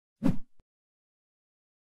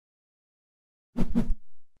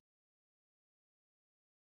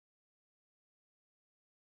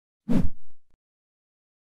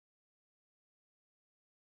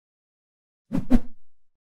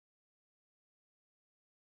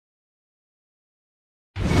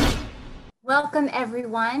Welcome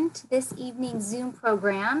everyone to this evening's Zoom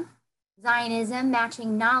program, Zionism,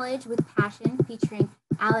 Matching Knowledge with Passion, featuring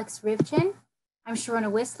Alex Ryvchin. I'm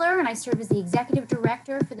Sharona Whisler, and I serve as the Executive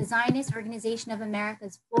Director for the Zionist Organization of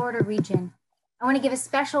America's Florida region. I want to give a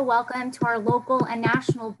special welcome to our local and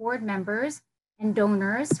national board members and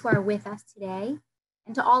donors who are with us today,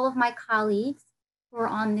 and to all of my colleagues who are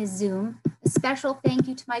on this Zoom. A special thank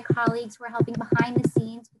you to my colleagues who are helping behind the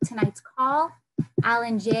scenes with tonight's call,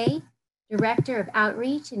 Alan J., Director of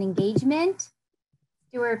Outreach and Engagement,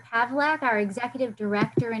 Stuart Pavlak, our Executive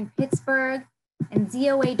Director in Pittsburgh, and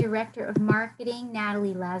ZOA Director of Marketing,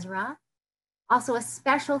 Natalie Lazaroff. Also a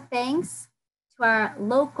special thanks to our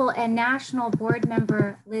local and national board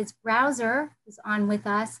member, Liz Browser, who's on with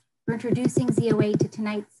us, for introducing ZOA to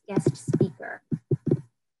tonight's guest speaker.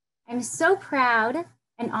 I'm so proud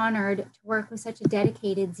and honored to work with such a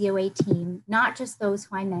dedicated ZOA team, not just those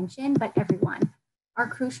who I mentioned, but everyone. Our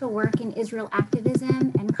crucial work in Israel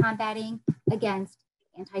activism and combating against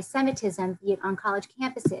anti-Semitism, be it on college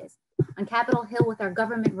campuses, on Capitol Hill with our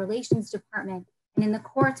government relations department, and in the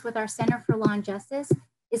courts with our Center for Law and Justice,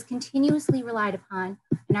 is continuously relied upon,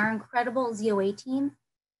 and our incredible ZOA team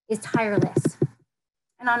is tireless.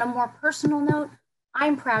 And on a more personal note,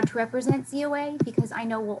 I'm proud to represent ZOA because I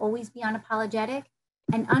know we'll always be unapologetic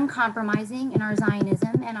and uncompromising in our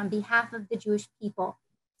Zionism and on behalf of the Jewish people,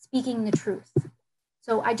 speaking the truth.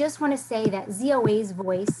 So I just want to say that ZOA's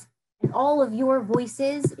voice and all of your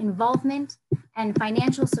voices, involvement, and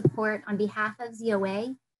financial support on behalf of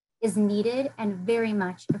ZOA is needed and very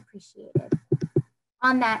much appreciated.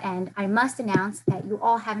 On that end, I must announce that you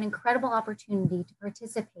all have an incredible opportunity to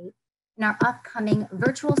participate in our upcoming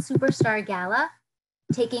virtual Superstar Gala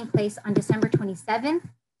taking place on December 27th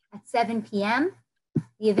at 7 p.m.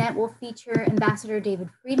 The event will feature Ambassador David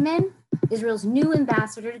Friedman, Israel's new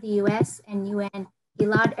ambassador to the US and UN,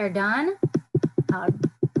 Gilad Erdan,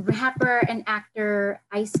 rapper and actor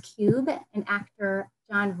Ice Cube, and actor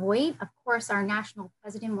John Voight, of course, our national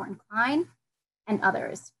president, Morton Klein, and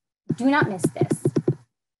others. Do not miss this.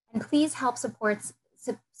 And please help support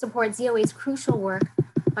ZOA's crucial work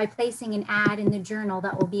by placing an ad in the journal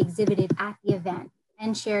that will be exhibited at the event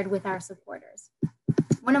and shared with our supporters.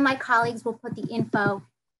 One of my colleagues will put the info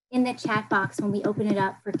in the chat box when we open it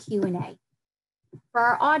up for Q&A. For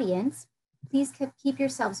our audience, please keep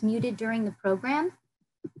yourselves muted during the program.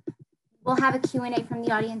 We'll have a Q&A from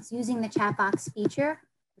the audience using the chat box feature,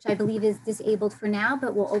 which I believe is disabled for now,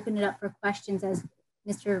 but we'll open it up for questions as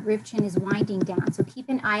Mr. Ryvchin is winding down. So keep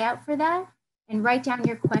an eye out for that and write down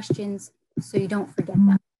your questions so you don't forget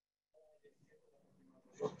them.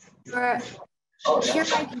 If you're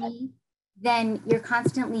like me, then you're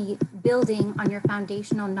constantly building on your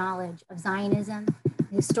foundational knowledge of Zionism,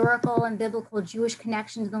 the historical and biblical Jewish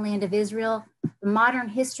connection to the land of Israel, the modern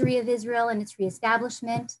history of Israel and its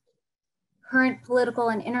reestablishment, current political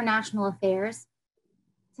and international affairs.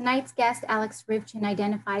 Tonight's guest, Alex Ryvchin,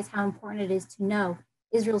 identifies how important it is to know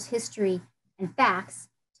Israel's history and facts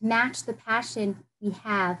to match the passion we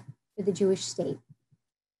have for the Jewish state.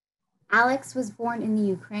 Alex was born in the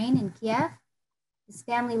Ukraine, in Kiev. His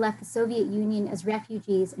family left the Soviet Union as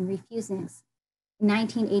refugees and refugees in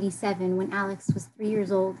 1987 when Alex was 3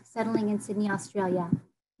 years old, settling in Sydney, Australia.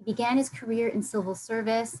 He began his career in civil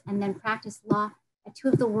service and then practiced law at two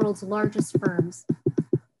of the world's largest firms.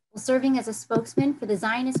 While serving as a spokesman for the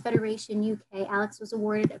Zionist Federation UK, Alex was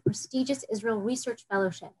awarded a prestigious Israel Research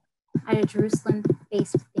Fellowship at a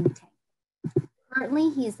Jerusalem-based think tank.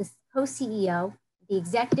 Currently, he is the co-CEO of the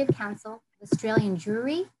Executive Council of Australian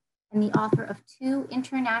Jewry and the author of two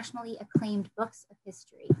internationally acclaimed books of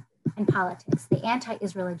history and politics, The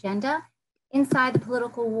Anti-Israel Agenda, Inside the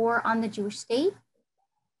Political War on the Jewish State,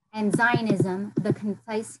 and Zionism, The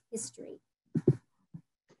Concise History.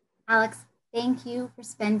 Alex, thank you for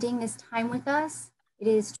spending this time with us. It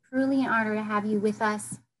is truly an honor to have you with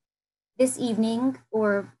us this evening,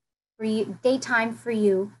 or for you, daytime for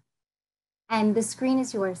you, and the screen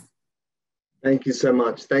is yours. Thank you so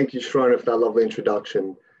much. Thank you, Sharona, for that lovely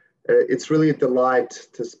introduction. It's really a delight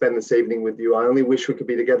to spend this evening with you. I only wish we could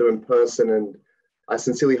be together in person, and I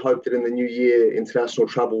sincerely hope that in the new year, international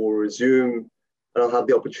travel will resume, and I'll have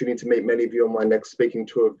the opportunity to meet many of you on my next speaking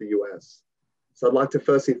tour of the US. So I'd like to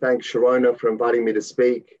firstly thank Sharona for inviting me to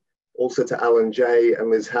speak, also to Alan J.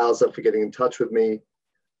 and Liz Hauser for getting in touch with me.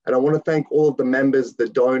 And I want to thank all of the members, the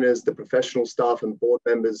donors, the professional staff and board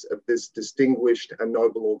members of this distinguished and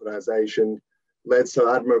noble organization, led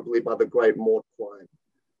so admirably by the great Mort Klein.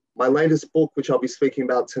 My latest book, which I'll be speaking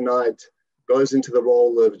about tonight, goes into the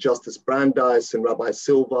role of Justice Brandeis and Rabbi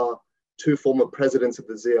Silva, two former presidents of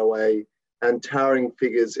the ZOA, and towering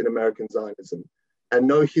figures in American Zionism. and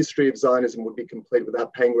no history of Zionism would be complete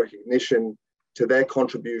without paying recognition to their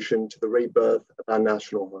contribution to the rebirth of our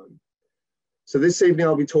national home. So this evening,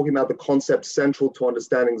 I'll be talking about the concepts central to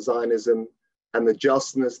understanding Zionism and the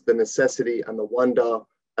justness, the necessity, and the wonder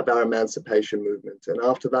of our emancipation movement. And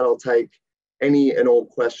after that, I'll take any and all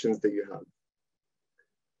questions that you have.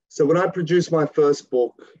 So when I produced my first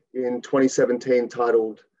book in 2017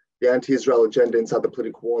 titled The Anti-Israel Agenda Inside the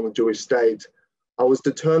Political War on the Jewish State, I was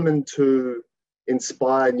determined to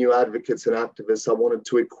inspire new advocates and activists. I wanted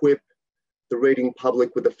to equip the reading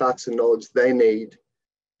public with the facts and knowledge they need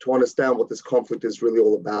to understand what this conflict is really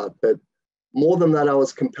all about. But more than that, I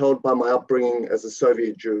was compelled by my upbringing as a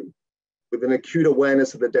Soviet Jew, with an acute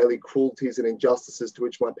awareness of the daily cruelties and injustices to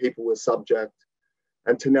which my people were subject,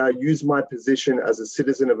 and to now use my position as a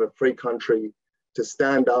citizen of a free country to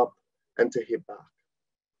stand up and to hit back.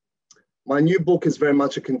 My new book is very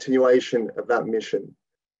much a continuation of that mission,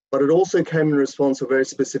 but it also came in response to a very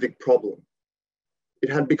specific problem. It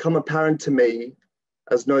had become apparent to me,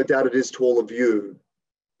 as no doubt it is to all of you,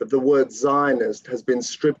 that the word Zionist has been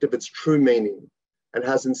stripped of its true meaning and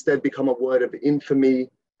has instead become a word of infamy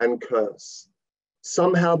and curse.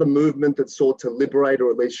 Somehow the movement that sought to liberate or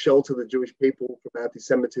at least shelter the Jewish people from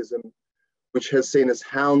anti-Semitism, which has seen us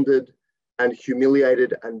hounded and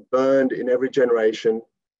humiliated and burned in every generation,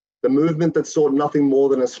 the movement that sought nothing more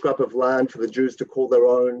than a scrap of land for the Jews to call their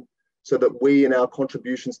own so that we in our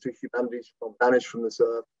contributions to humanity shall vanish from this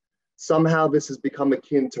earth, somehow this has become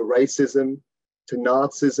akin to racism, to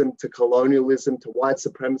Nazism, to colonialism, to white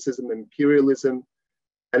supremacism, imperialism,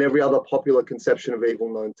 and every other popular conception of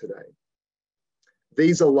evil known today.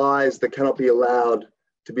 These are lies that cannot be allowed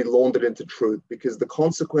to be laundered into truth, because the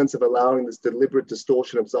consequence of allowing this deliberate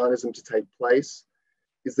distortion of Zionism to take place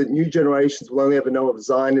is that new generations will only ever know of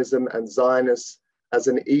Zionism and Zionists as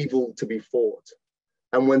an evil to be fought.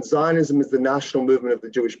 And when Zionism is the national movement of the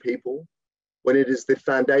Jewish people, when it is the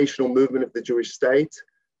foundational movement of the Jewish state,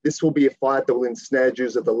 this will be a fight that will ensnare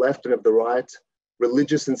Jews of the left and of the right,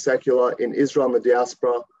 religious and secular, in Israel and the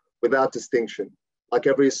diaspora, without distinction, like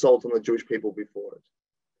every assault on the Jewish people before it.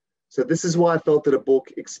 So this is why I felt that a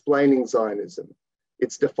book explaining Zionism,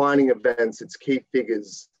 its defining events, its key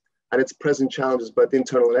figures, and its present challenges, both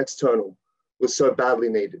internal and external, was so badly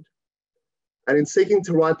needed. And in seeking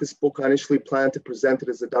to write this book, I initially planned to present it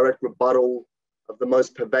as a direct rebuttal of the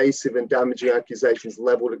most pervasive and damaging accusations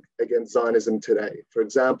leveled against Zionism today. For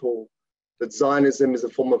example, that Zionism is a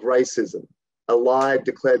form of racism, a lie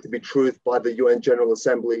declared to be truth by the UN General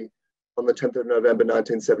Assembly on the 10th of November,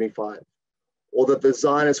 1975. Or that the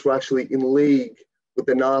Zionists were actually in league with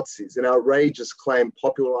the Nazis, an outrageous claim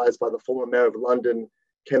popularized by the former mayor of London,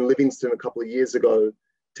 Ken Livingstone, a couple of years ago,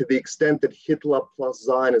 to the extent that Hitler plus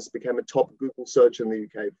Zionists became a top Google search in the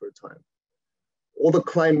UK for a time. Or the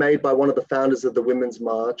claim made by one of the founders of the Women's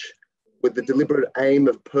March, with the deliberate aim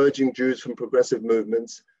of purging Jews from progressive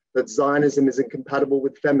movements, that Zionism is incompatible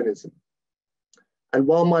with feminism. And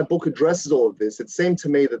while my book addresses all of this, it seemed to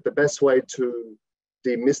me that the best way to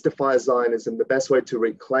demystify Zionism, the best way to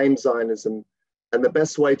reclaim Zionism, and the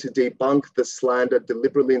best way to debunk the slander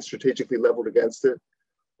deliberately and strategically leveled against it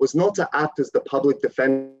was not to act as the public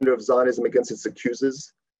defender of Zionism against its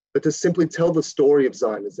accusers, but to simply tell the story of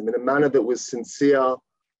Zionism in a manner that was sincere,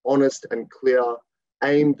 honest, and clear,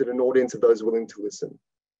 aimed at an audience of those willing to listen.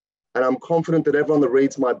 And I'm confident that everyone that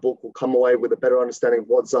reads my book will come away with a better understanding of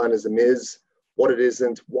what Zionism is, what it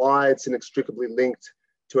isn't, why it's inextricably linked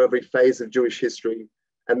to every phase of Jewish history,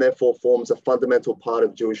 and therefore forms a fundamental part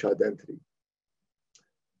of Jewish identity.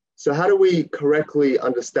 So how do we correctly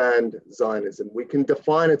understand Zionism? We can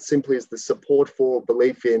define it simply as the support for,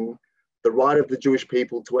 belief in, the right of the Jewish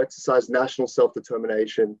people to exercise national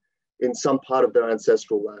self-determination in some part of their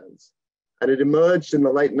ancestral lands. And it emerged in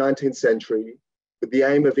the late 19th century with the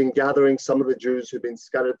aim of ingathering some of the Jews who've been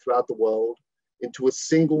scattered throughout the world into a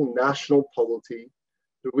single national polity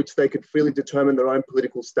through which they could freely determine their own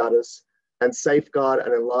political status and safeguard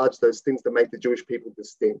and enlarge those things that make the Jewish people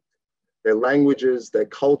distinct: their languages, their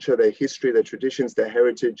culture, their history, their traditions, their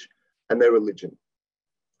heritage, and their religion.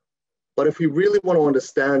 But if we really want to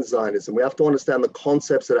understand Zionism, we have to understand the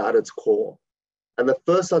concepts that are at its core. And the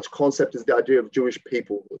first such concept is the idea of Jewish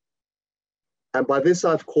peoplehood. And by this,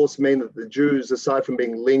 I of course mean that the Jews, aside from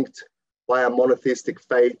being linked by our monotheistic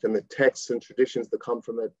faith and the texts and traditions that come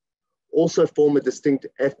from it, also form a distinct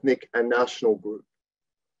ethnic and national group.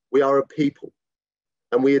 We are a people,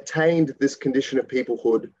 and we attained this condition of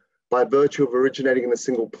peoplehood by virtue of originating in a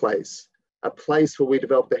single place, a place where we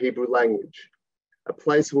developed the Hebrew language, a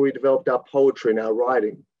place where we developed our poetry and our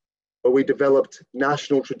writing, where we developed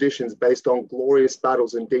national traditions based on glorious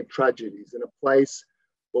battles and deep tragedies, in a place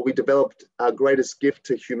where we developed our greatest gift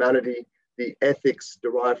to humanity, the ethics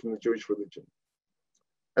derived from the Jewish religion.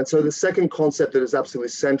 And so the second concept that is absolutely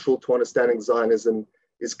central to understanding Zionism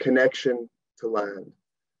is connection to land.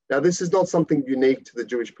 Now, this is not something unique to the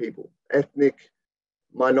Jewish people. Ethnic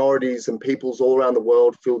minorities and peoples all around the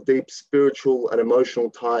world feel deep spiritual and emotional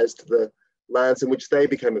ties to the lands in which they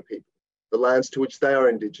became a people, the lands to which they are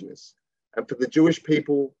indigenous. And for the Jewish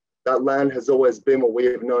people, that land has always been what we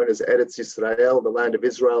have known as Eretz Yisrael, the land of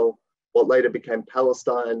Israel, what later became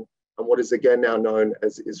Palestine, and what is again now known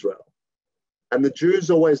as Israel. And the Jews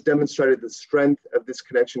always demonstrated the strength of this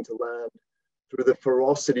connection to land through the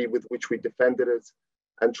ferocity with which we defended it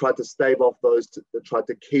and tried to stave off those that tried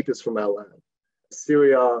to keep us from our land: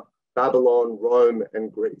 Syria, Babylon, Rome,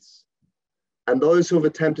 and Greece. And those who have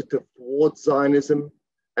attempted to thwart Zionism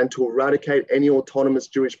and to eradicate any autonomous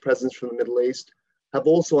Jewish presence from the Middle East have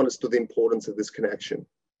also understood the importance of this connection,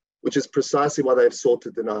 which is precisely why they have sought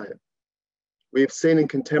to deny it. We have seen in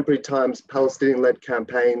contemporary times Palestinian-led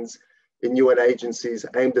campaigns in UN agencies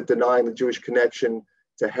aimed at denying the Jewish connection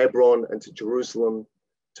to Hebron and to Jerusalem,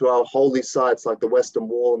 to our holy sites like the Western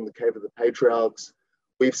Wall and the Cave of the Patriarchs.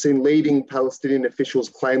 We've seen leading Palestinian officials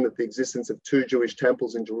claim that the existence of 2 Jewish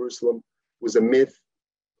temples in Jerusalem was a myth.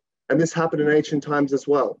 And this happened in ancient times as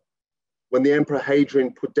well. When the Emperor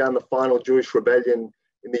Hadrian put down the final Jewish rebellion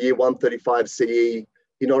in the year 135 CE,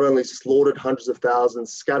 he not only slaughtered hundreds of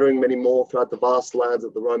thousands, scattering many more throughout the vast lands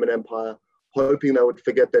of the Roman Empire, hoping they would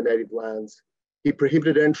forget their native lands. He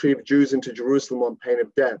prohibited entry of Jews into Jerusalem on pain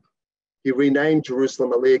of death. He renamed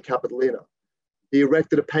Jerusalem Aelia Capitolina. He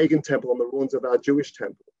erected a pagan temple on the ruins of our Jewish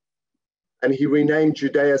temple. And he renamed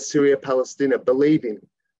Judea, Syria, Palestina, believing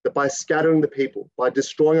that by scattering the people, by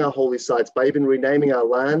destroying our holy sites, by even renaming our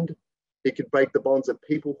land, he could break the bonds of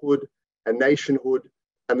peoplehood and nationhood,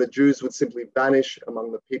 and the Jews would simply vanish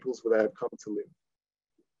among the peoples where they had come to live.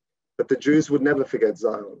 But the Jews would never forget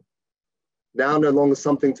Zion. Now no longer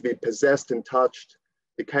something to be possessed and touched,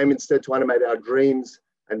 it came instead to animate our dreams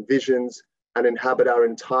and visions and inhabit our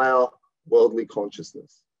entire worldly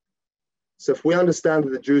consciousness. So if we understand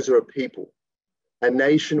that the Jews are a people, a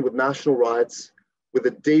nation with national rights, with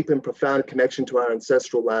a deep and profound connection to our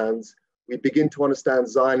ancestral lands, we begin to understand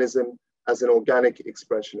Zionism as an organic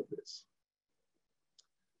expression of this.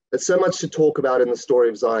 There's so much to talk about in the story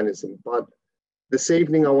of Zionism, but this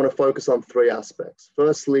evening I want to focus on 3 aspects.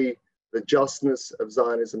 Firstly, the justness of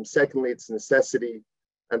Zionism. Secondly, its necessity.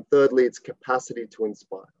 And thirdly, its capacity to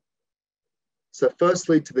inspire. So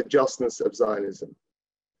firstly, to the justness of Zionism.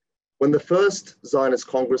 When the first Zionist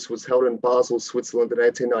Congress was held in Basel, Switzerland in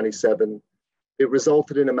 1897, it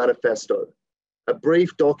resulted in a manifesto, a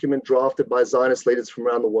brief document drafted by Zionist leaders from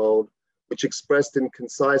around the world, which expressed in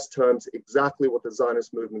concise terms exactly what the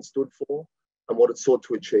Zionist movement stood for and what it sought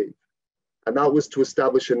to achieve. And that was to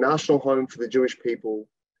establish a national home for the Jewish people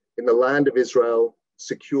in the land of Israel,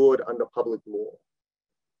 secured under public law.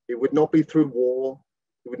 It would not be through war,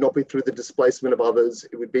 it would not be through the displacement of others,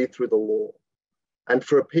 it would be through the law. And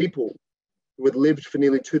for a people who had lived for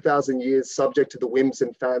nearly 2,000 years subject to the whims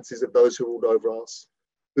and fancies of those who ruled over us,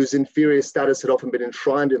 whose inferior status had often been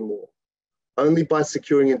enshrined in law, only by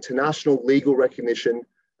securing international legal recognition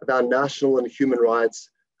of our national and human rights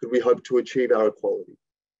could we hope to achieve our equality.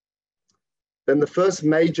 Then the first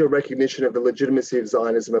major recognition of the legitimacy of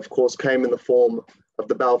Zionism, of course, came in the form of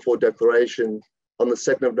the Balfour Declaration on the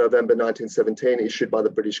 2nd of November 1917, issued by the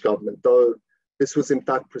British government, though this was in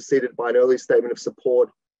fact preceded by an early statement of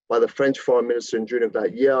support by the French Foreign Minister in June of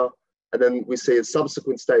that year, and then we see a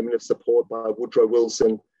subsequent statement of support by Woodrow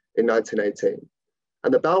Wilson in 1918.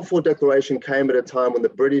 And the Balfour Declaration came at a time when the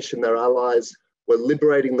British and their allies were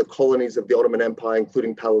liberating the colonies of the Ottoman Empire,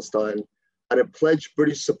 including Palestine, and it pledged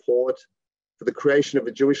British support for the creation of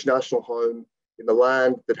a Jewish national home in the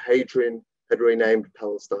land that Hadrian had renamed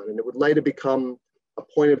Palestine. And it would later become a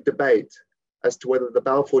point of debate as to whether the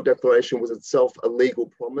Balfour Declaration was itself a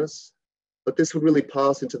legal promise, but this would really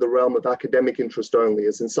pass into the realm of academic interest only,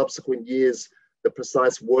 as in subsequent years, the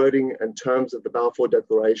precise wording and terms of the Balfour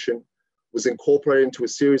Declaration was incorporated into a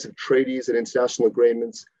series of treaties and international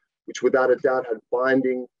agreements, which without a doubt had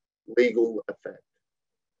binding legal effect.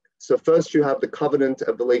 So first you have the Covenant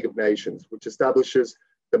of the League of Nations, which establishes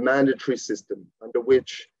the mandatory system under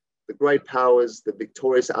which the great powers, the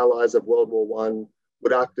victorious allies of World War I,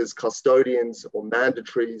 would act as custodians or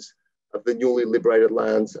mandatories of the newly liberated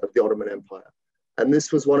lands of the Ottoman Empire. And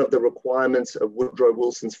this was one of the requirements of Woodrow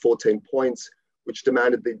Wilson's 14 points, which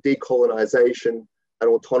demanded the decolonization and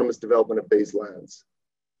autonomous development of these lands.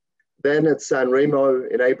 Then at San Remo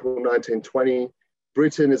in April 1920,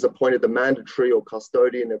 Britain is appointed the mandatory or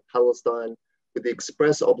custodian of Palestine, with the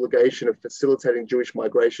express obligation of facilitating Jewish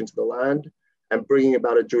migration to the land and bringing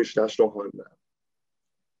about a Jewish national home there.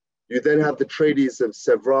 You then have the treaties of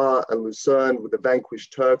Sèvres and Lucerne with the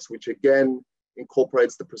vanquished Turks, which again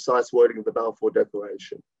incorporates the precise wording of the Balfour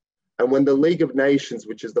Declaration. And when the League of Nations,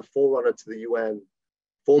 which is the forerunner to the UN,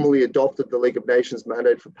 formally adopted the League of Nations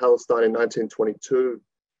mandate for Palestine in 1922,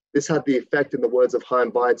 this had the effect, in the words of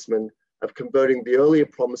Chaim Weizmann, of converting the earlier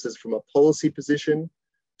promises from a policy position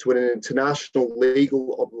to an international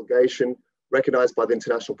legal obligation recognized by the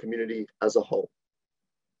international community as a whole.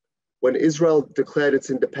 When Israel declared its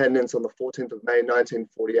independence on the 14th of May,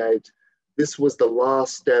 1948, this was the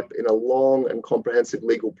last step in a long and comprehensive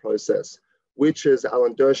legal process, which, as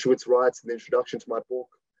Alan Dershowitz writes in the introduction to my book,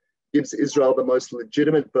 gives Israel the most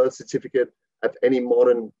legitimate birth certificate of any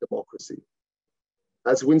modern democracy.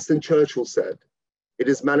 As Winston Churchill said, it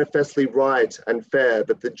is manifestly right and fair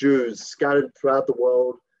that the Jews scattered throughout the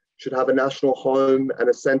world should have a national home and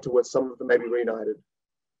a center where some of them may be reunited.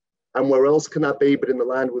 And where else can that be but in the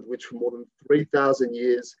land with which for more than 3,000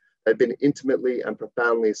 years they've been intimately and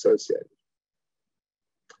profoundly associated.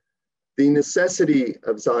 The necessity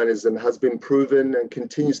of Zionism has been proven and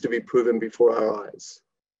continues to be proven before our eyes.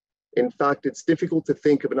 In fact, it's difficult to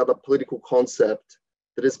think of another political concept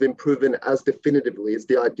that has been proven as definitively as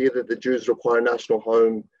the idea that the Jews require a national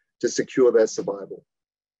home to secure their survival.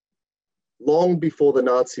 Long before the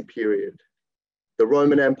Nazi period, the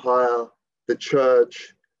Roman Empire, the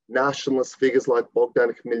church, nationalist figures like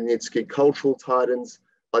Bogdan Khmelnytsky, cultural titans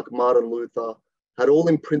like Martin Luther, had all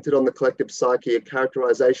imprinted on the collective psyche a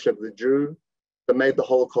characterization of the Jew that made the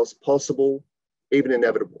Holocaust possible, even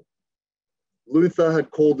inevitable. Luther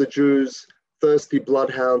had called the Jews thirsty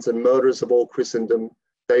bloodhounds and murderers of all Christendom.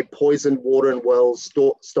 They poisoned water and wells,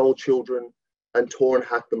 stole children, and tore and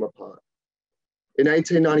hacked them apart. In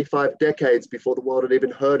 1895, decades before the world had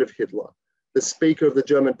even heard of Hitler, the Speaker of the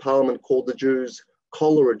German Parliament called the Jews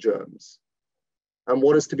cholera germs. And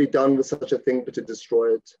what is to be done with such a thing but to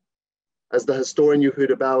destroy it? As the historian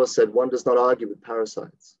Yehuda Bauer said, one does not argue with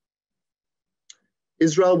parasites.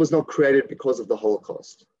 Israel was not created because of the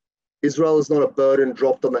Holocaust. Israel is not a burden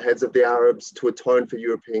dropped on the heads of the Arabs to atone for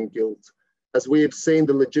European guilt. As we have seen,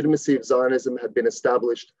 the legitimacy of Zionism had been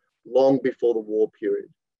established long before the war period.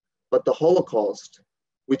 But the Holocaust,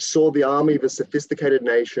 which saw the army of a sophisticated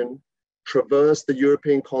nation traverse the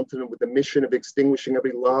European continent with the mission of extinguishing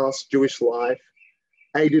every last Jewish life,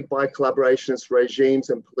 aided by collaborationist regimes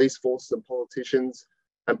and police forces and politicians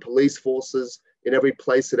and police forces in every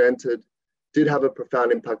place it entered, did have a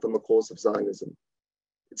profound impact on the cause of Zionism.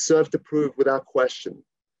 It served to prove without question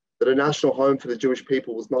that a national home for the Jewish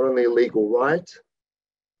people was not only a legal right,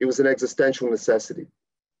 it was an existential necessity.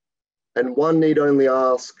 And one need only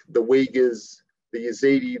ask the Uyghurs, the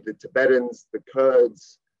Yazidi, the Tibetans, the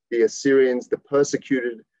Kurds, the Assyrians, the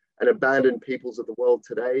persecuted and abandoned peoples of the world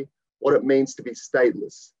today, what it means to be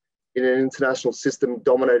stateless in an international system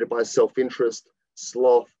dominated by self-interest,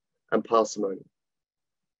 sloth, and parsimony.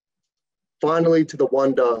 Finally, to the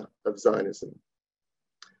wonder of Zionism.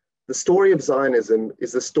 The story of Zionism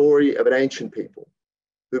is the story of an ancient people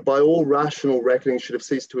who by all rational reckoning should have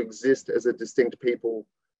ceased to exist as a distinct people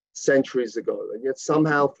centuries ago. And yet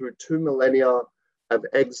somehow through 2 millennia of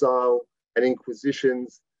exile and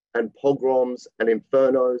inquisitions and pogroms and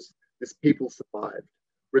infernos, this people survived,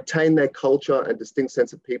 retained their culture and distinct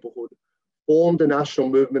sense of peoplehood, formed a national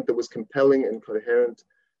movement that was compelling and coherent,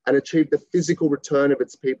 and achieved the physical return of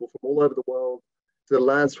its people from all over the world to the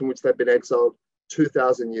lands from which they'd been exiled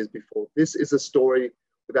 2,000 years before. This is a story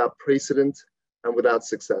without precedent and without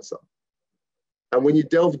successor. And when you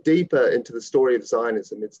delve deeper into the story of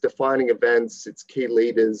Zionism, its defining events, its key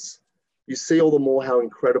leaders, you see all the more how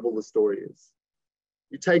incredible the story is.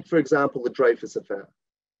 You take, for example, the Dreyfus Affair.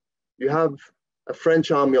 You have a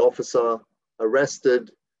French army officer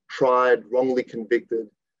arrested, tried, wrongly convicted,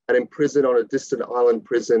 and imprisoned on a distant island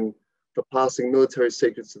prison for passing military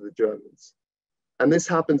secrets to the Germans. And this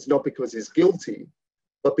happens not because he's guilty,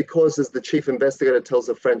 but because, as the chief investigator tells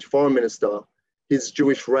the French foreign minister, his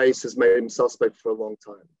Jewish race has made him suspect for a long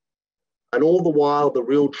time. And all the while, the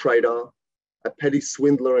real traitor, a petty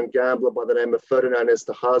swindler and gambler by the name of Ferdinand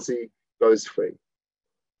Esterhazy, goes free.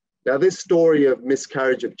 Now, this story of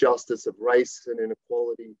miscarriage of justice, of race and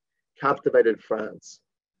inequality, captivated France.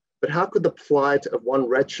 But how could the plight of one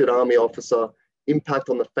wretched army officer impact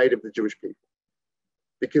on the fate of the Jewish people?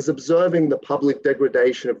 Because observing the public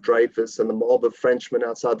degradation of Dreyfus and the mob of Frenchmen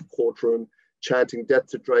outside the courtroom chanting death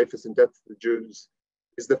to Dreyfus and death to the Jews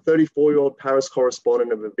is the 34-year-old Paris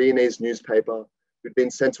correspondent of a Viennese newspaper who'd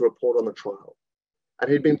been sent to report on the trial.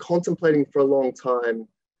 And he'd been contemplating for a long time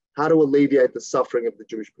how to alleviate the suffering of the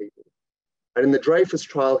Jewish people. And in the Dreyfus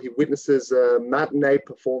trial, he witnesses a matinee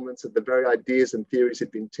performance of the very ideas and theories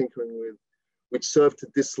he'd been tinkering with, which served to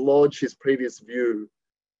dislodge his previous view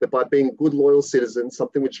that by being good, loyal citizens,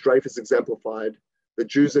 something which Dreyfus exemplified, the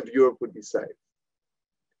Jews of Europe would be saved.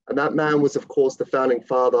 And that man was, of course, the founding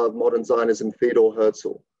father of modern Zionism, Theodor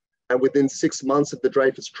Herzl. And within 6 months of the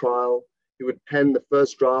Dreyfus trial, he would pen the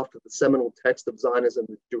first draft of the seminal text of Zionism,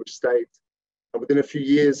 the Jewish state. And within a few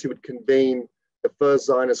years, he would convene the first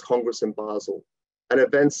Zionist Congress in Basel, an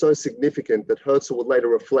event so significant that Herzl would later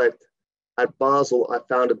reflect, at Basel, I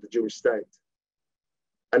founded the Jewish state.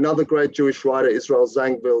 Another great Jewish writer, Israel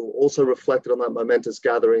Zangwill, also reflected on that momentous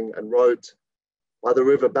gathering and wrote, "By the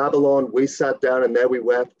river Babylon, we sat down and there we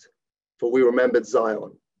wept, for we remembered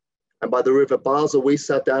Zion. And by the river Basel, we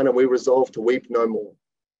sat down and we resolved to weep no more."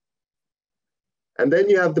 And then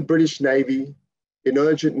you have the British Navy in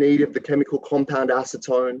urgent need of the chemical compound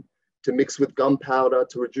acetone to mix with gunpowder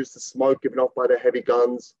to reduce the smoke given off by their heavy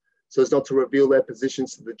guns so as not to reveal their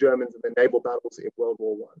positions to the Germans in their naval battles in World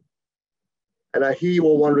War I. And I hear you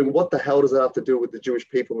all wondering, what the hell does that have to do with the Jewish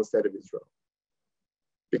people in the state of Israel?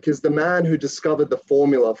 Because the man who discovered the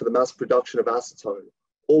formula for the mass production of acetone,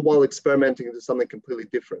 all while experimenting into something completely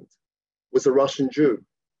different, was a Russian Jew,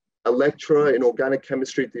 a lecturer in organic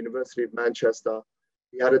chemistry at the University of Manchester.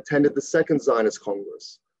 He had attended the Second Zionist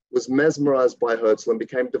Congress, was mesmerized by Herzl and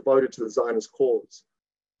became devoted to the Zionist cause.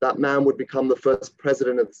 That man would become the first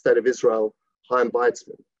president of the state of Israel, Chaim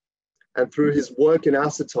Weizmann. And through his work in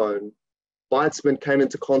acetone, Weizmann came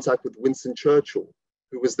into contact with Winston Churchill,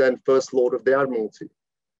 who was then First Lord of the Admiralty.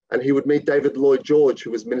 And he would meet David Lloyd George,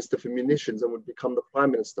 who was Minister for Munitions and would become the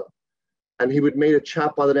Prime Minister. And he would meet a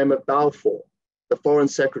chap by the name of Balfour, the Foreign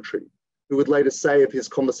Secretary, who would later say of his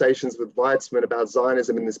conversations with Weizmann about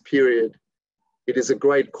Zionism in this period, "It is a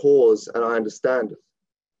great cause and I understand it."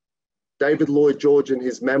 David Lloyd George in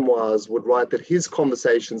his memoirs would write that his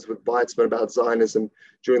conversations with Weizmann about Zionism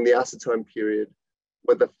during the acetone period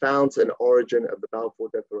were the fount and origin of the Balfour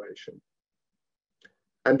Declaration.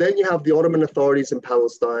 And then you have the Ottoman authorities in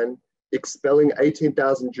Palestine expelling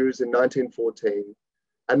 18,000 Jews in 1914.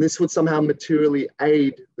 And this would somehow materially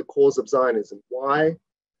aid the cause of Zionism. Why?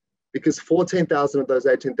 Because 14,000 of those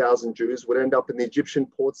 18,000 Jews would end up in the Egyptian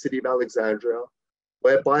port city of Alexandria,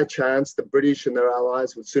 where by chance the British and their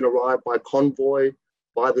allies would soon arrive by convoy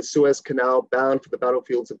by the Suez Canal bound for the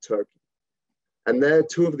battlefields of Turkey. And there,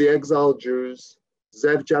 two of the exiled Jews,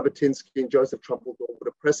 Zev Jabotinsky and Joseph Trumpeldor,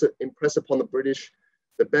 would impress upon the British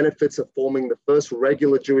the benefits of forming the first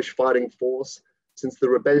regular Jewish fighting force since the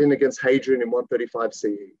rebellion against Hadrian in 135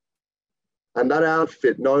 CE. And that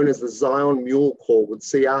outfit, known as the Zion Mule Corps, would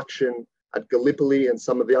see action at Gallipoli and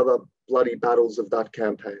some of the other bloody battles of that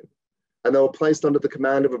campaign. And they were placed under the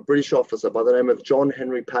command of a British officer by the name of John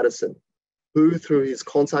Henry Patterson, who, through his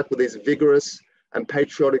contact with these vigorous and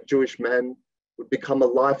patriotic Jewish men, would become a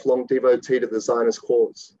lifelong devotee to the Zionist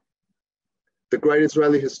cause. The great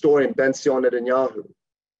Israeli historian Ben-Zion Netanyahu,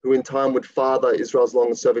 who in time would father Israel's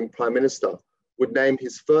long-serving prime minister, would name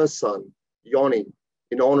his first son, Yoni,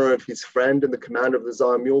 in honor of his friend and the commander of the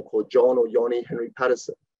Zion Mule Corps, John or Yoni Henry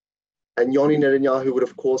Patterson. And Yoni Netanyahu would,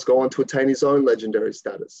 of course, go on to attain his own legendary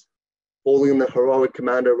status, falling in the heroic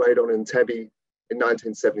commando raid on Entebbe in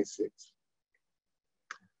 1976.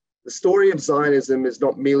 The story of Zionism is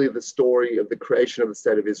not merely the story of the creation of the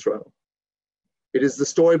state of Israel. It is the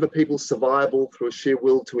story of a people's survival through a sheer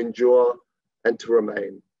will to endure and to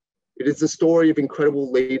remain. It is the story of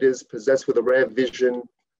incredible leaders possessed with a rare vision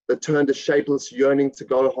that turned a shapeless yearning to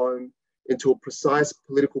go home into a precise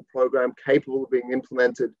political program capable of being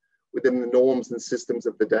implemented within the norms and systems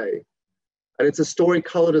of the day. And it's a story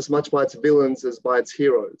colored as much by its villains as by its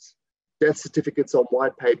heroes. Death certificates on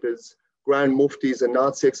white papers, grand muftis and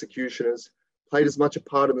Nazi executioners played as much a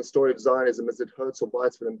part in the story of Zionism as it Herzl,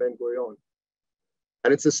 Weizmann and Ben-Gurion.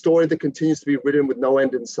 And it's a story that continues to be written with no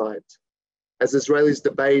end in sight. As Israelis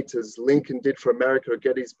debate, as Lincoln did for America at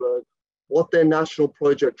Gettysburg, what their national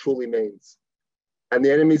project truly means. And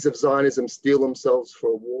the enemies of Zionism steel themselves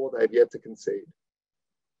for a war they have yet to concede.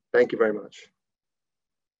 Thank you very much.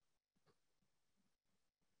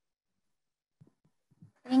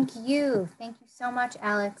 Thank you. Thank you so much,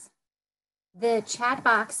 Alex. The chat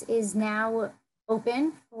box is now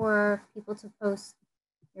open for people to post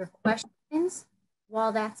your questions.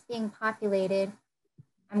 While that's being populated,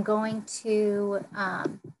 I'm going to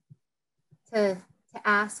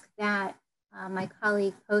ask that my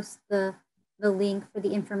colleague post the link for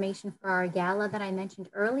the information for our gala that I mentioned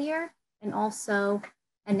earlier, and also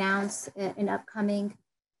announce an upcoming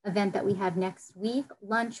event that we have next week,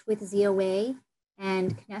 Lunch with ZOA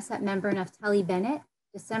and Knesset member Naftali Bennett,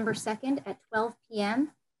 December 2nd at 12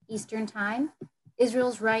 p.m. Eastern Time,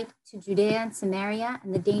 Israel's Right to Judea and Samaria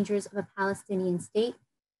and the Dangers of a Palestinian State,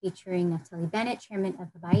 featuring Naftali Bennett, Chairman of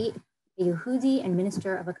Habayit Yehudi and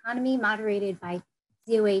Minister of Economy, moderated by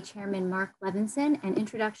ZOA Chairman Mark Levinson, and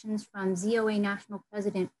introductions from ZOA National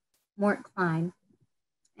President Mort Klein.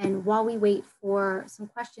 And while we wait for some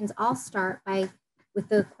questions, I'll start with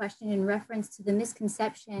the question in reference to the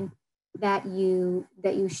misconception that you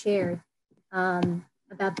shared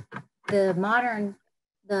about the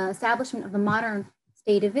establishment of the modern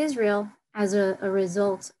state of Israel as a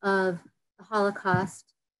result of the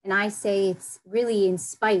Holocaust. And I say it's really in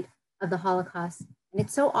spite of the Holocaust. And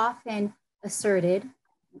it's so often asserted,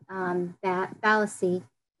 that fallacy,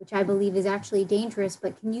 which I believe is actually dangerous,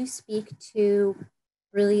 but can you speak to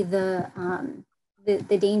really the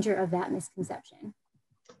danger of that misconception?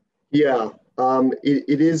 Yeah,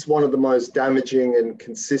 it is one of the most damaging and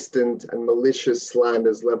consistent and malicious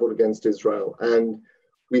slanders leveled against Israel. And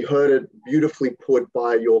we heard it beautifully put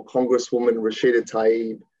by your Congresswoman Rashida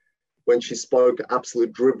Tlaib when she spoke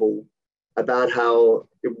absolute drivel about how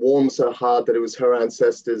it warms her heart that it was her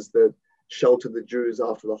ancestors that sheltered the Jews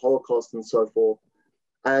after the Holocaust and so forth.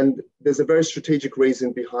 And there's a very strategic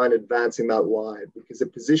reason behind advancing that lie, because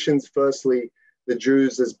it positions, firstly, the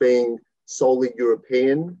Jews as being solely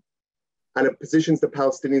European, and it positions the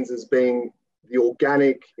Palestinians as being the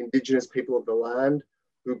organic indigenous people of the land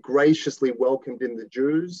who graciously welcomed in the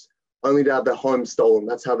Jews, only to have their home stolen.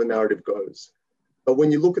 That's how the narrative goes. But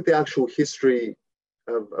when you look at the actual history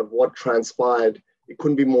of what transpired, it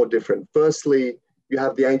couldn't be more different. Firstly, you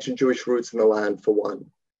have the ancient Jewish roots in the land, for one.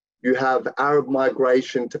 You have Arab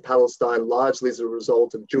migration to Palestine, largely as a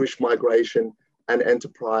result of Jewish migration and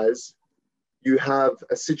enterprise. You have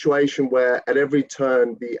a situation where at every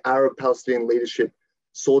turn, the Arab Palestinian leadership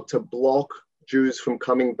sought to block Jews from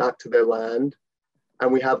coming back to their land.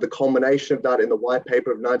 And we have the culmination of that in the White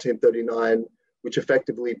Paper of 1939, which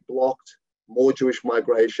effectively blocked more Jewish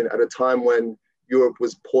migration at a time when Europe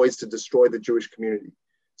was poised to destroy the Jewish community.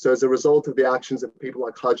 So as a result of the actions of people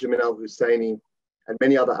like Haji Amin al-Husseini and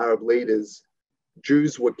many other Arab leaders,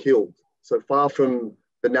 Jews were killed. So far from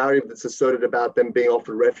the narrative that's asserted about them being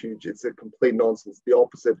offered refuge, it's a complete nonsense. The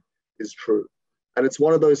opposite is true. And it's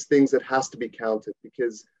one of those things that has to be countered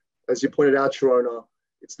because, as you pointed out, Sharona,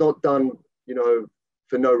 it's not done,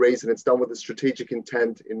 for no reason. It's done with a strategic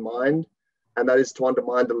intent in mind, and that is to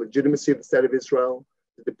undermine the legitimacy of the state of Israel,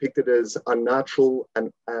 to depict it as unnatural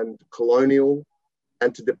and colonial,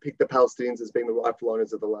 and to depict the Palestinians as being the rightful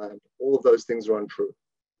owners of the land. All of those things are untrue.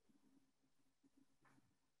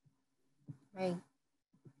 Right.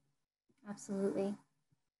 Absolutely.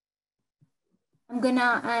 I'm going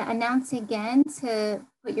to announce again to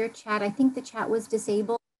put your chat. I think the chat was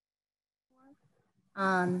disabled,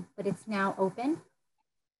 but it's now open.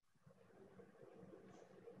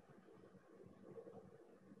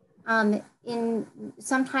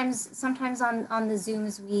 Sometimes on the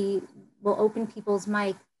Zooms, we will open people's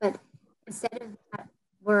mic, but instead of that,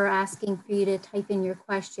 we're asking for you to type in your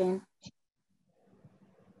question.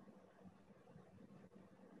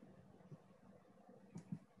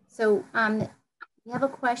 So we have a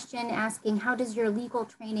question asking, how does your legal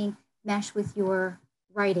training mesh with your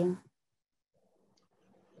writing?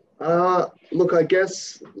 Look, I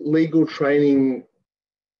guess legal training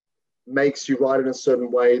makes you write in a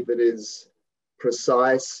certain way that is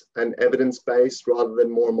precise and evidence-based rather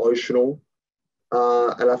than more emotional.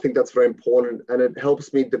 And I think that's very important. And it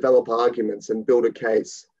helps me develop arguments and build a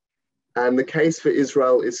case. And the case for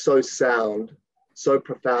Israel is so sound, so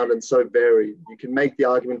profound, and so varied. You can make the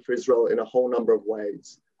argument for Israel in a whole number of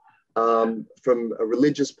ways, from a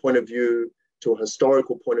religious point of view, to a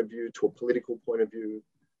historical point of view, to a political point of view.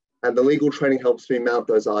 And the legal training helps me mount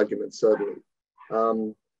those arguments, certainly.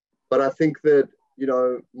 But I think that,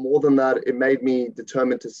 more than that, it made me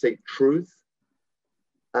determined to seek truth,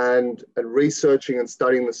 and researching and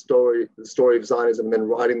studying the story of Zionism and then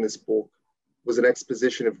writing this book was an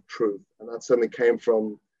exposition of truth. And that certainly came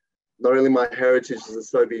from not only my heritage as a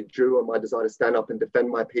Soviet Jew and my desire to stand up and defend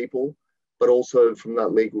my people, but also from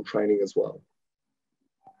that legal training as well.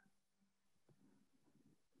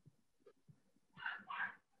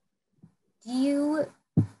 To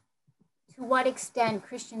what extent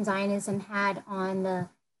Christian Zionism had on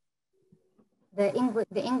the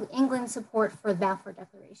England support for the Balfour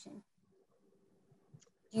Declaration?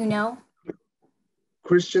 Do you know?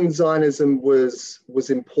 Christian Zionism was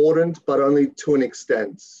important, but only to an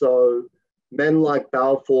extent. So men like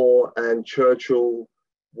Balfour and Churchill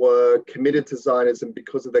were committed to Zionism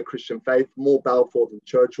because of their Christian faith, more Balfour than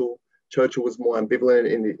Churchill. Churchill was more ambivalent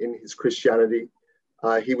in his Christianity.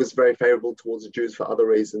 He was very favorable towards the Jews for other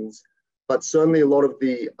reasons. but certainly a lot of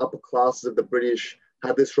the upper classes of the British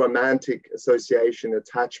had this romantic association,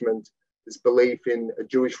 attachment, this belief in a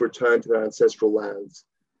Jewish return to their ancestral lands.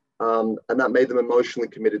 And that made them emotionally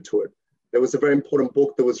committed to it. There was a very important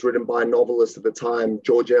book that was written by a novelist at the time,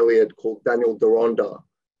 George Eliot, called Daniel Deronda,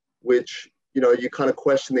 which, you kind of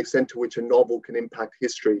question the extent to which a novel can impact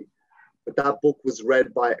history. But that book was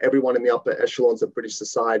read by everyone in the upper echelons of British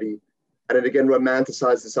society. And it again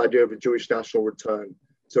romanticized this idea of a Jewish national return.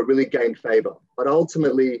 So it really gained favor. But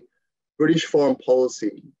ultimately, British foreign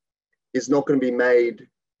policy is not going to be made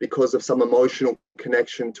because of some emotional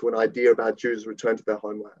connection to an idea about Jews' return to their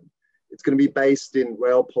homeland. It's going to be based in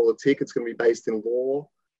realpolitik, it's going to be based in law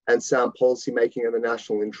and sound policy making and the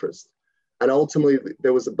national interest. And ultimately,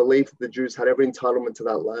 there was a belief that the Jews had every entitlement to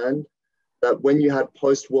that land, that when you had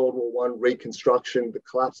post-World War I reconstruction, the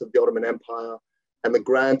collapse of the Ottoman Empire, and the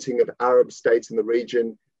granting of Arab states in the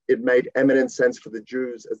region, it made eminent sense for the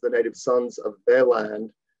Jews as the native sons of their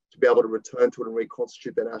land to be able to return to it and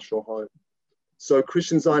reconstitute their national home. So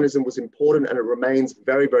Christian Zionism was important and it remains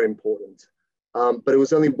very, very important. But it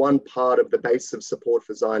was only one part of the basis of support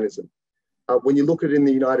for Zionism. When you look at it in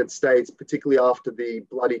the United States, particularly after the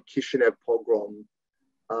bloody Kishinev pogrom,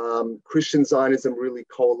 Christian Zionism really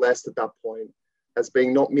coalesced at that point as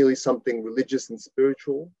being not merely something religious and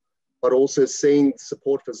spiritual, but also seeing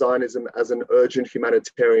support for Zionism as an urgent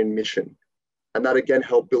humanitarian mission. And that again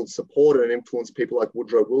helped build support and influence people like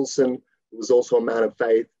Woodrow Wilson, who was also a man of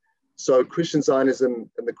faith. So Christian Zionism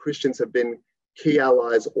and the Christians have been key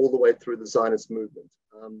allies all the way through the Zionist movement.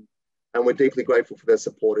 And we're deeply grateful for their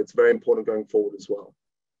support. It's very important going forward as well.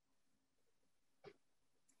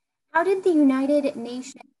 How did the United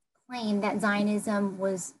Nations claim that Zionism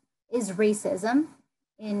is racism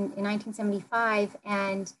in 1975?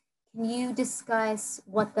 And can you discuss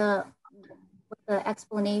what the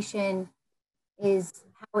explanation is,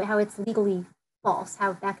 how it's legally false,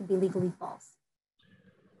 how that could be legally false?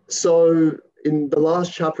 So in the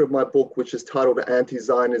last chapter of my book, which is titled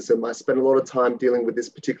Anti-Zionism, I spent a lot of time dealing with this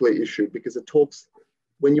particular issue because it talks,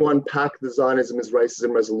 when you unpack the Zionism as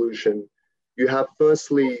racism resolution, you have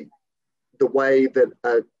firstly the way that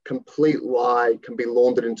a complete lie can be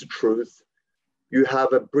laundered into truth. You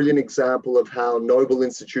have a brilliant example of how noble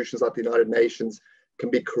institutions like the United Nations can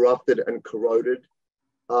be corrupted and corroded.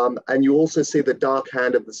 And you also see the dark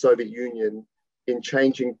hand of the Soviet Union in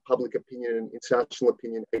changing public opinion and international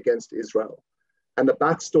opinion against Israel. And the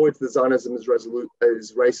backstory to the Zionism as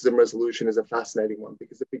racism resolution is a fascinating one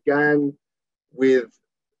because it began with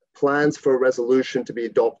plans for a resolution to be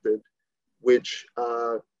adopted, which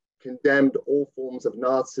condemned all forms of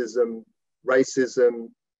Nazism, racism,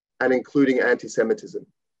 and including anti-Semitism.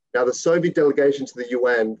 Now, the Soviet delegation to the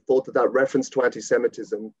UN thought that that reference to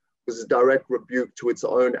anti-Semitism was a direct rebuke to its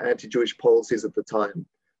own anti-Jewish policies at the time.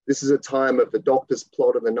 This is a time of the Doctor's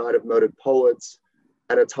Plot and the Night of Murdered Poets,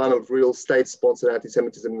 and a time of real state-sponsored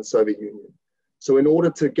anti-Semitism in the Soviet Union. So in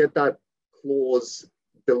order to get that clause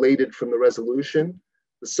deleted from the resolution,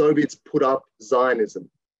 the Soviets put up Zionism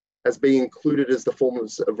as being included as the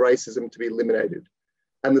forms of racism to be eliminated.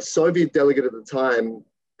 And the Soviet delegate at the time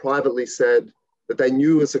privately said that they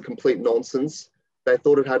knew it was a complete nonsense. They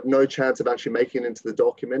thought it had no chance of actually making it into the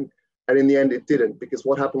document. And in the end, it didn't, because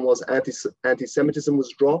what happened was anti-Semitism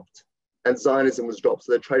was dropped and Zionism was dropped.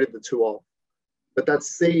 So they traded the two off. But that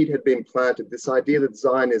seed had been planted, this idea that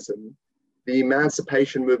Zionism, the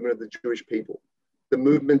emancipation movement of the Jewish people, the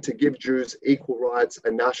movement to give Jews equal rights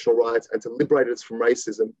and national rights and to liberate us from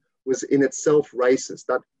racism, was in itself racist.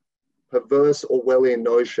 That perverse Orwellian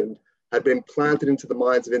notion had been planted into the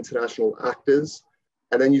minds of international actors.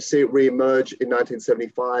 And then you see it reemerge in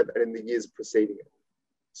 1975 and in the years preceding it.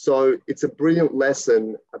 So it's a brilliant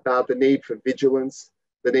lesson about the need for vigilance,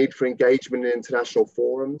 the need for engagement in international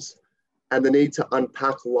forums, and the need to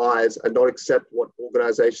unpack lies and not accept what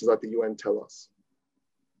organizations like the UN tell us.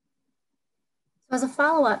 So as a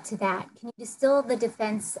follow-up to that, can you distill the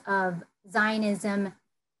defense of Zionism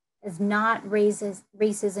as not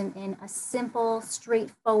racism in a simple,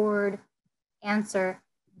 straightforward answer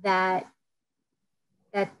that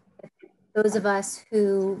those of us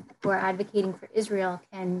who are advocating for Israel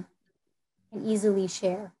can easily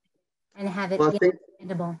share and have it be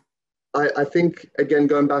understandable? I think, again,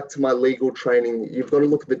 going back to my legal training, you've got to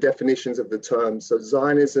look at the definitions of the term. So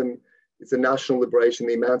Zionism is the national liberation,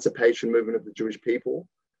 the emancipation movement of the Jewish people.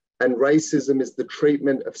 And racism is the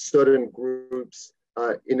treatment of certain groups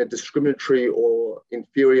in a discriminatory or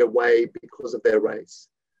inferior way because of their race.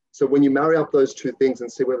 So when you marry up those two things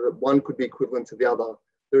and see whether one could be equivalent to the other,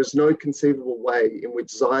 there is no conceivable way in which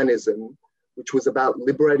Zionism, which was about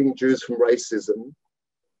liberating Jews from racism,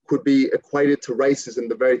 could be equated to racism,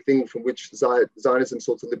 the very thing from which Zionism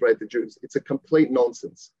sought to liberate the Jews. It's a complete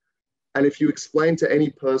nonsense. And if you explain to any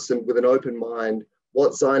person with an open mind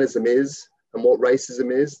what Zionism is and what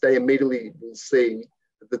racism is, they immediately will see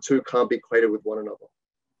that the two can't be equated with one another.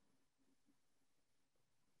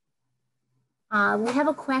 We have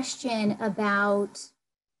a question about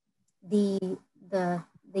the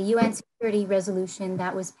UN security resolution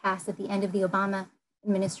that was passed at the end of the Obama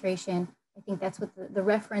administration. I think that's what the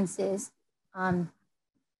reference is,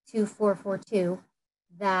 2442,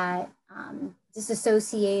 that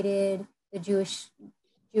disassociated the Jewish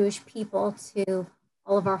people to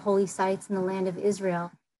all of our holy sites in the land of Israel,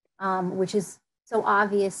 which is so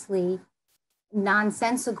obviously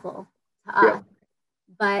nonsensical to us. Yeah.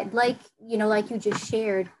 But like you just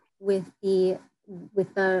shared with the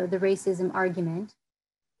racism argument,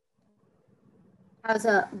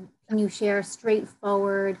 can you share a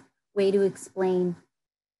straightforward way to explain?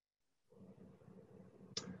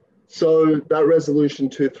 So that resolution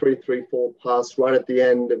 2334 passed right at the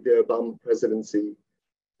end of the Obama presidency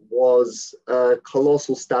was a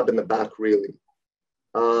colossal stab in the back, really.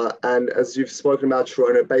 And as you've spoken about,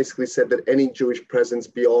 Sharona, it basically said that any Jewish presence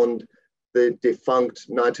beyond the defunct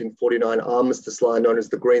 1949 armistice line known as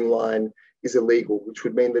the Green Line is illegal, which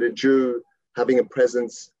would mean that a Jew having a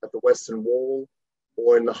presence at the Western Wall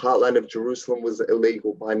or in the heartland of Jerusalem was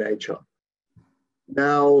illegal by nature.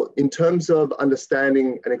 Now, in terms of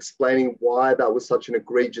understanding and explaining why that was such an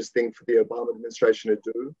egregious thing for the Obama administration to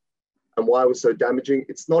do and why it was so damaging,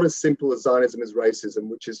 it's not as simple as Zionism is racism,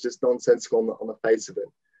 which is just nonsensical on the face of it.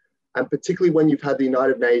 And particularly when you've had the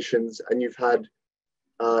United Nations and you've had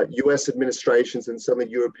US administrations and certainly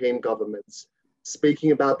European governments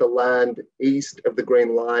speaking about the land east of the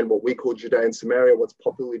Green Line, what we call Judea and Samaria, what's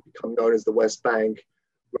popularly become known as the West Bank,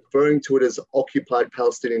 referring to it as occupied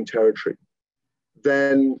Palestinian territory,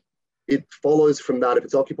 then it follows from that, if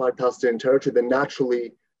it's occupied Palestinian territory, then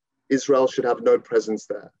naturally Israel should have no presence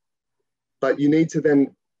there. But you need to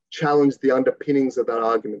then challenge the underpinnings of that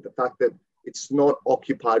argument, the fact that it's not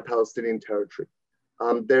occupied Palestinian territory.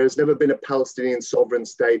 There has never been a Palestinian sovereign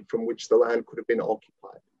state from which the land could have been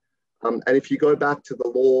occupied. And if you go back to the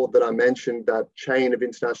law that I mentioned, that chain of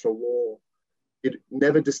international law, it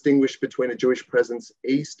never distinguished between a Jewish presence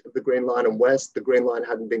east of the Green Line and west. The Green Line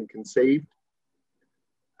hadn't been conceived.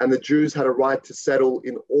 And the Jews had a right to settle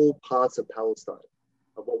in all parts of Palestine,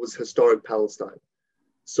 of what was historic Palestine.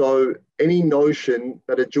 So any notion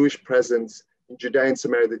that a Jewish presence in Judea and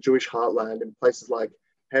Samaria, the Jewish heartland, in places like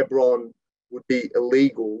Hebron would be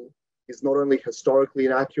illegal is not only historically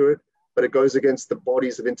inaccurate, but it goes against the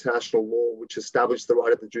bodies of international law, which establish the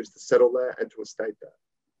right of the Jews to settle there and to a state there.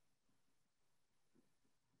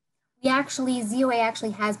 ZOA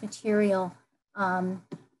actually has material on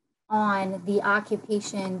the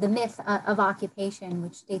occupation, the myth of occupation,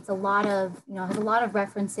 which states a lot of, has a lot of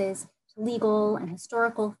references to legal and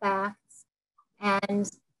historical facts.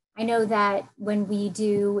 And I know that when we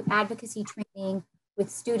do advocacy training with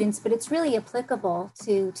students, but it's really applicable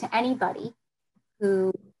to anybody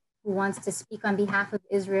who wants to speak on behalf of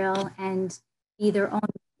Israel and be their own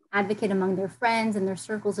advocate among their friends and their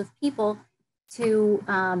circles of people.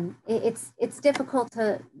 It's difficult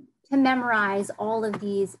to memorize all of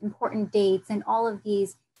these important dates and all of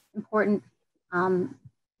these important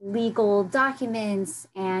legal documents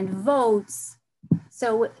and votes.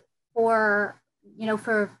 So for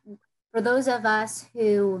those of us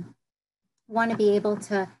who want to be able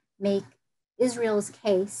to make Israel's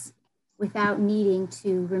case without needing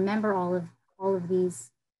to remember all of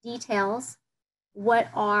these details, what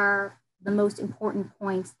are the most important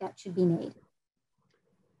points that should be made?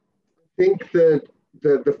 I think that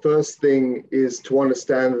the first thing is to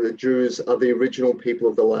understand that the Jews are the original people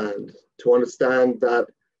of the land, to understand that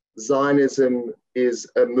Zionism is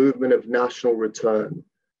a movement of national return.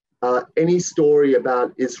 Any story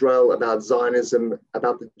about Israel, about Zionism,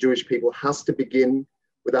 about the Jewish people has to begin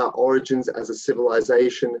with our origins as a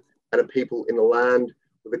civilization and a people in the land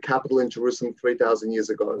with a capital in Jerusalem 3,000 years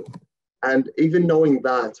ago. And even knowing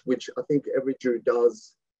that, which I think every Jew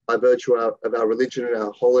does by virtue of our religion and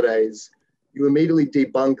our holidays, you immediately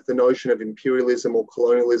debunk the notion of imperialism or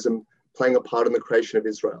colonialism playing a part in the creation of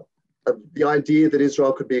Israel. The idea that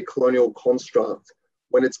Israel could be a colonial construct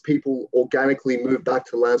when its people organically moved back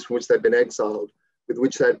to the lands from which they'd been exiled, with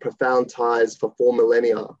which they had profound ties for 4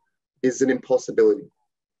 millennia, is an impossibility.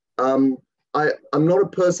 I'm not a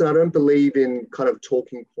person, I don't believe in kind of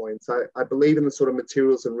talking points. I believe in the sort of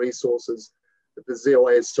materials and resources that the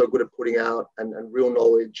ZOA is so good at putting out and real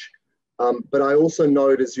knowledge. But I also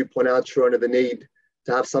note, as you point out, Sharona, the need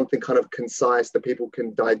to have something kind of concise that people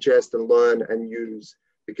can digest and learn and use.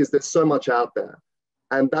 because there's so much out there.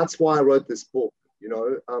 And that's why I wrote this book. You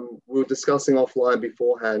know, we were discussing offline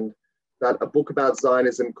beforehand that a book about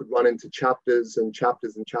Zionism could run into chapters and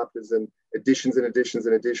chapters and chapters and editions and editions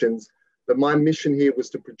and editions. But my mission here was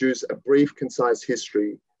to produce a brief, concise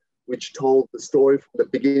history which told the story from the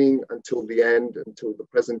beginning until the end, until the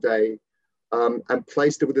present day, and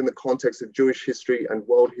placed it within the context of Jewish history and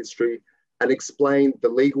world history, and explained the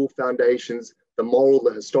legal foundations, the moral,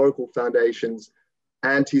 the historical foundations,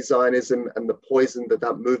 anti-Zionism and the poison that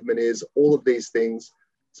that movement is, all of these things.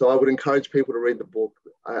 So I would encourage people to read the book.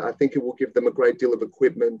 I think it will give them a great deal of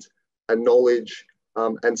equipment and knowledge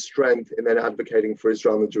and strength in their advocating for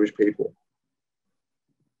Israel and the Jewish people.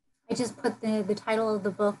 I just put the title of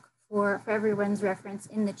the book for everyone's reference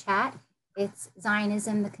in the chat. It's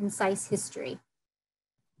Zionism, the Concise History.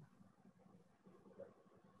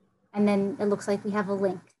 And then it looks like we have a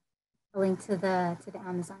link to the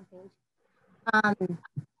Amazon page.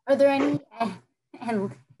 Are there any,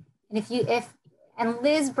 and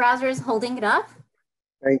Liz Browser is holding it up.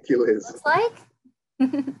 Thank you, Liz. Looks like.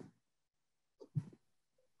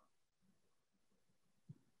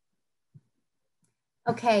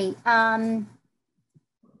 Okay, I'm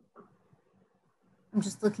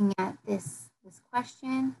just looking at this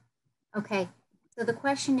question. Okay, so the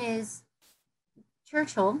question is,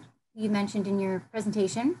 Churchill, you mentioned in your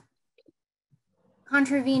presentation,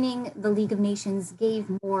 contravening the League of Nations gave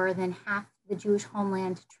more than half the Jewish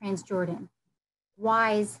homeland to Transjordan.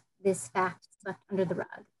 Why is this fact swept under the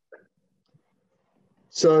rug?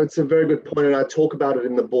 So it's a very good point, and I talk about it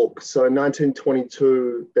in the book. So in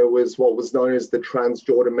 1922, there was what was known as the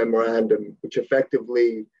Transjordan Memorandum, which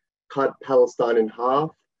effectively cut Palestine in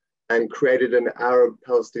half and created an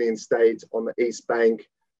Arab-Palestinian state on the east bank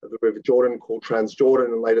of the River Jordan called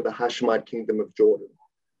Transjordan, and later the Hashemite Kingdom of Jordan.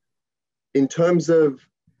 In terms of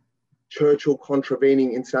Churchill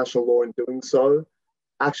contravening international law in doing so,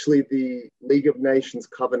 actually the League of Nations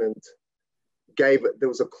covenant there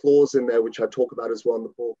was a clause in there, which I talk about as well in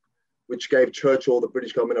the book, which gave Churchill, the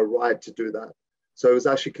British government, a right to do that. So it was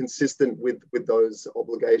actually consistent with those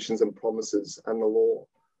obligations and promises and the law.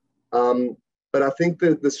 But I think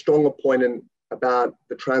that the stronger point about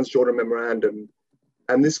the Transjordan Memorandum,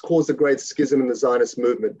 and this caused a great schism in the Zionist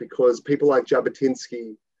movement, because people like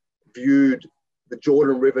Jabotinsky viewed the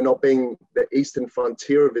Jordan River not being the eastern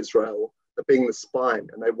frontier of Israel, but being the spine,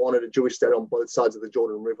 and they wanted a Jewish state on both sides of the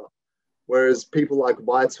Jordan River. Whereas people like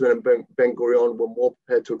Ryvchin and Ben-Gurion were more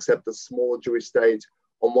prepared to accept a smaller Jewish state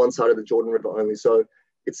on one side of the Jordan River only. So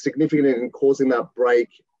it's significant in causing that break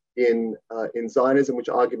in Zionism, which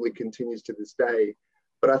arguably continues to this day.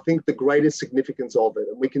 But I think the greatest significance of it,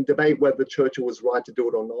 and we can debate whether Churchill was right to do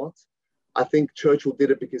it or not, I think Churchill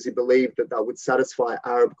did it because he believed that that would satisfy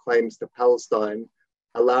Arab claims to Palestine,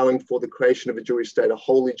 allowing for the creation of a Jewish state, a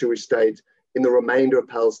holy Jewish state in the remainder of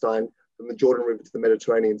Palestine from the Jordan River to the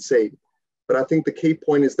Mediterranean Sea. But I think the key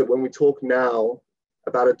point is that when we talk now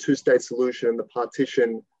about a two-state solution and the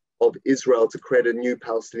partition of Israel to create a new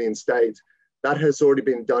Palestinian state, that has already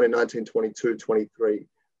been done in 1922-23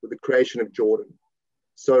 with the creation of Jordan.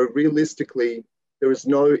 So realistically, there is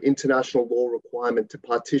no international law requirement to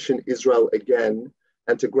partition Israel again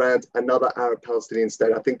and to grant another Arab-Palestinian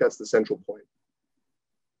state. I think that's the central point.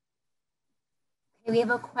 Okay, we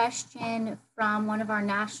have a question from one of our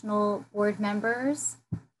national board members,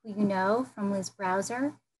 who you know, from Liz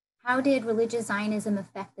Browser. How did religious Zionism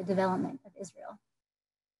affect the development of Israel?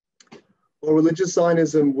 Well, religious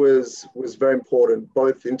Zionism was very important,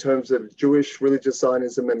 both in terms of Jewish religious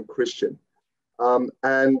Zionism and Christian.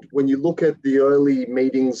 And when you look at the early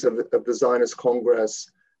meetings of the Zionist Congress,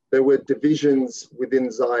 there were divisions within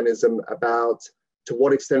Zionism about to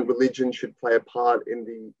what extent religion should play a part in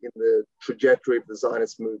the trajectory of the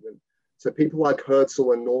Zionist movement. So people like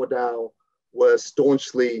Herzl and Nordau were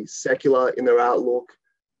staunchly secular in their outlook.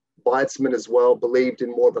 Weizmann as well believed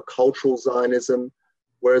in more of a cultural Zionism,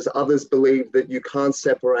 whereas others believed that you can't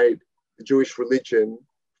separate the Jewish religion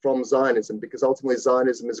from Zionism, because ultimately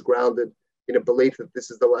Zionism is grounded in a belief that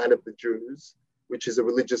this is the land of the Jews, which is a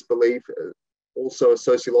religious belief, also a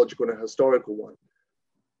sociological and a historical one.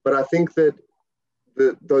 But I think that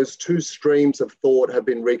those two streams of thought have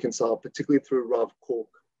been reconciled, particularly through Rav Kook,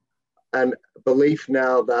 and belief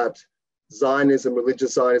now that Zionism,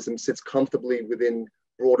 religious Zionism, sits comfortably within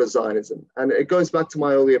broader Zionism. And it goes back to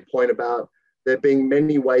my earlier point about there being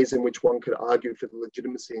many ways in which one could argue for the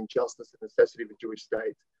legitimacy and justice and necessity of a Jewish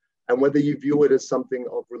state. And whether you view it as something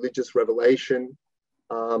of religious revelation,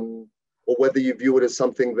 or whether you view it as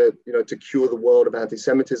something that, to cure the world of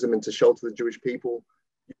anti-Semitism and to shelter the Jewish people,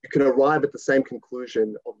 you can arrive at the same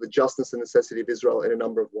conclusion of the justice and necessity of Israel in a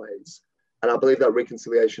number of ways. And I believe that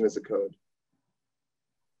reconciliation has occurred.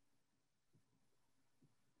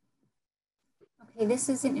 Okay, this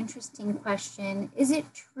is an interesting question. Is it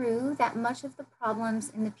true that much of the problems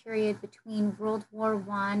in the period between World War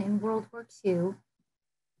I and World War II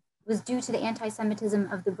was due to the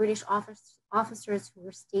anti-Semitism of the British officers who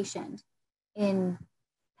were stationed in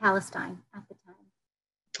Palestine at the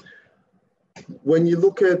time? When you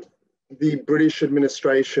look at the British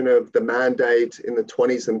administration of the Mandate in the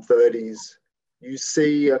 20s and 30s, you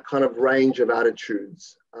see a kind of range of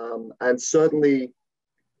attitudes. And certainly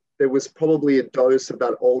there was probably a dose of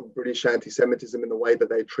that old British anti-Semitism in the way that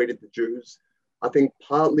they treated the Jews. I think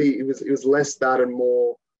partly it was less that and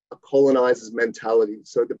more a colonizer's mentality.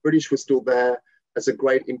 So the British were still there as a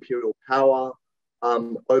great imperial power,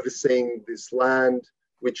 overseeing this land,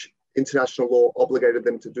 which international law obligated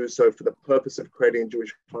them to do so for the purpose of creating a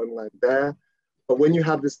Jewish homeland there. But when you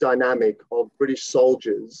have this dynamic of British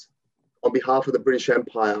soldiers on behalf of the British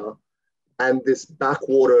Empire and this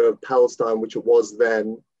backwater of Palestine, which it was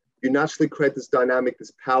then, you naturally create this dynamic,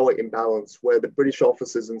 this power imbalance where the British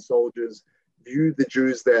officers and soldiers view the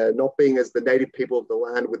Jews there not being as the native people of the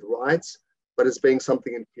land with rights, but as being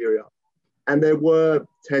something inferior. And there were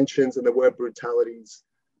tensions and there were brutalities.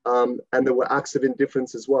 And there were acts of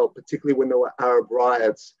indifference as well, particularly when there were Arab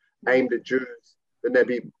riots aimed at Jews, the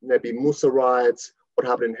Nebi Musa riots, what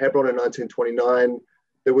happened in Hebron in 1929.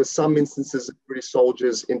 There were some instances of British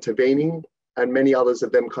soldiers intervening and many others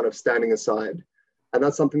of them kind of standing aside. And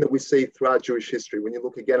that's something that we see throughout Jewish history. When you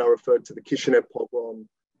look again, I referred to the Kishinev pogrom,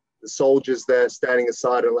 the soldiers there standing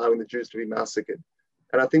aside and allowing the Jews to be massacred.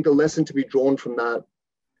 And I think the lesson to be drawn from that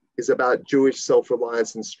is about Jewish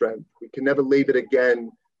self-reliance and strength. We can never leave it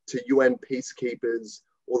again to UN peacekeepers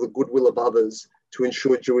or the goodwill of others to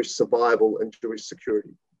ensure Jewish survival and Jewish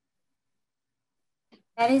security.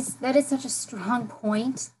 That is such a strong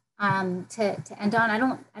point to end on.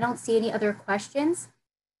 I don't see any other questions.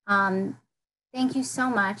 Thank you so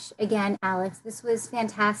much again, Alex. This was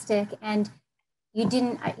fantastic, and you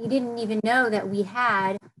didn't even know that we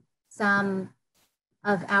had some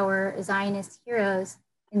of our Zionist heroes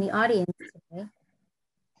in the audience today.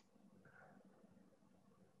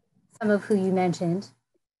 Some of who you mentioned.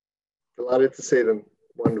 Delighted to see them.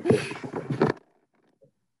 Wonderful.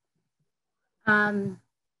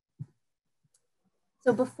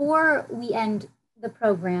 So before we end the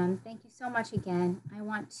program, thank you so much again. I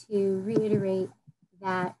want to reiterate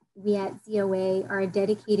that we at ZOA are a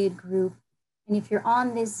dedicated group. And if you're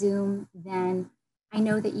on this Zoom, then I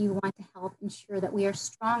know that you want to help ensure that we are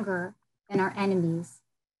stronger than our enemies.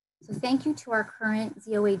 So thank you to our current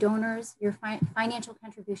ZOA donors. Your financial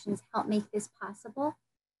contributions help make this possible.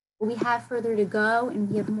 But we have further to go and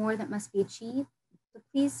we have more that must be achieved. So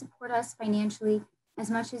please support us financially as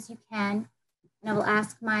much as you can. And I will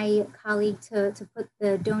ask my colleague to put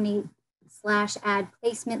the donate/ad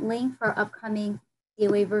placement link for our upcoming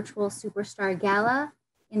ZOA Virtual Superstar Gala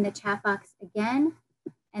in the chat box again.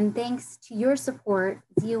 And thanks to your support,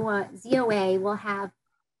 ZOA will have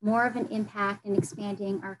more of an impact in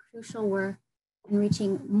expanding our crucial work and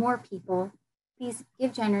reaching more people. Please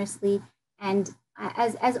give generously. And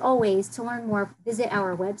as always, to learn more, visit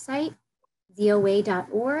our website,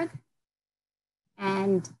 ZOA.org.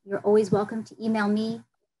 And you're always welcome to email me,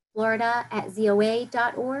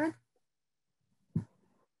 florida@ZOA.org.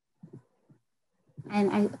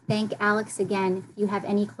 And I thank Alex again if you have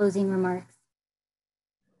any closing remarks.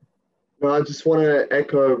 Well, I just want to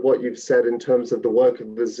echo what you've said in terms of the work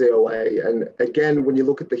of the ZOA. And again, when you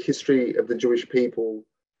look at the history of the Jewish people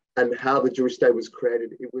and how the Jewish state was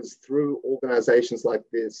created, it was through organizations like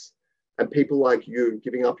this and people like you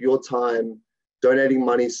giving up your time, donating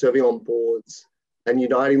money, serving on boards, and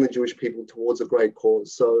uniting the Jewish people towards a great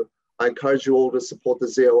cause. So I encourage you all to support the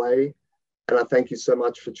ZOA, and I thank you so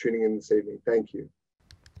much for tuning in this evening. Thank you.